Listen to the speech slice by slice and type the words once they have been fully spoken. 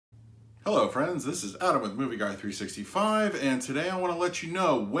Hello friends, this is Adam with Movie Guy 365, and today I want to let you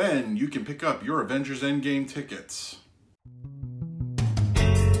know when you can pick up your Avengers Endgame tickets.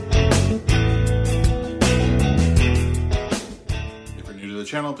 If you're new to the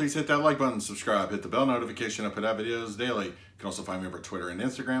channel, please hit that like button, subscribe, hit the bell notification. I put out videos daily. You can also find me over Twitter and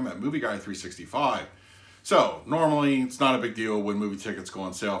Instagram at Movie Guy 365. So, normally it's not a big deal when movie tickets go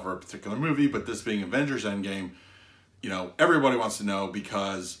on sale for a particular movie, but this being Avengers Endgame, you know, everybody wants to know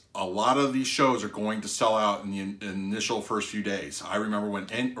because a lot of these shows are going to sell out in the initial first few days. I remember when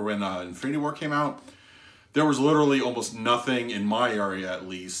Infinity War came out, there was literally almost nothing in my area, at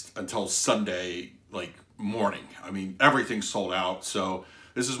least, until Sunday, like, morning. I mean, everything sold out. So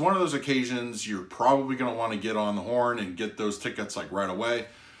this is one of those occasions you're probably going to want to get on the horn and get those tickets, like, right away.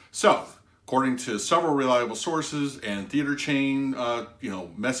 So, according to several reliable sources and theater chain,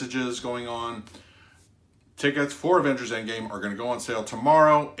 messages going on, tickets for Avengers Endgame are going to go on sale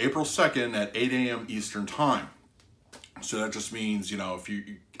tomorrow, April 2nd at 8 a.m. Eastern Time. So that just means, you know,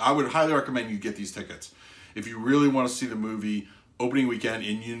 I would highly recommend you get these tickets. If you really want to see the movie opening weekend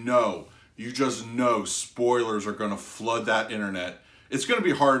and you just know spoilers are going to flood that internet, it's going to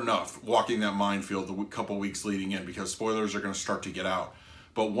be hard enough walking that minefield the couple weeks leading in because spoilers are going to start to get out.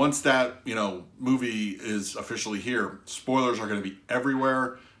 But once that, movie is officially here, spoilers are going to be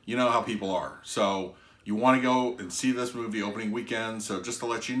everywhere. You know how people are. So you want to go and see this movie opening weekend. So just to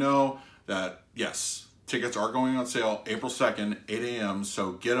let you know that, yes, tickets are going on sale April 2nd, 8 a.m.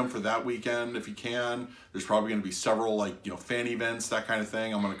 So get them for that weekend if you can. There's probably going to be several, fan events, that kind of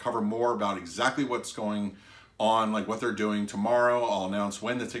thing. I'm going to cover more about exactly what's going on, like what they're doing tomorrow. I'll announce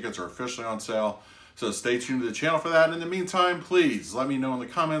when the tickets are officially on sale. So stay tuned to the channel for that. In the meantime, please let me know in the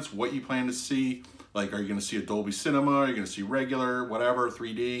comments what you plan to see. Like, are you going to see a Dolby Cinema? Are you going to see regular, whatever,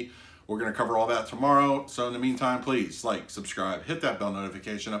 3D? We're going to cover all that tomorrow. So in the meantime, please like, subscribe, hit that bell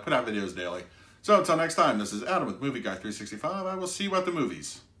notification. I put out videos daily. So until next time, this is Adam with Movie Guy 365. I will see you at the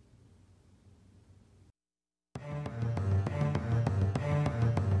movies.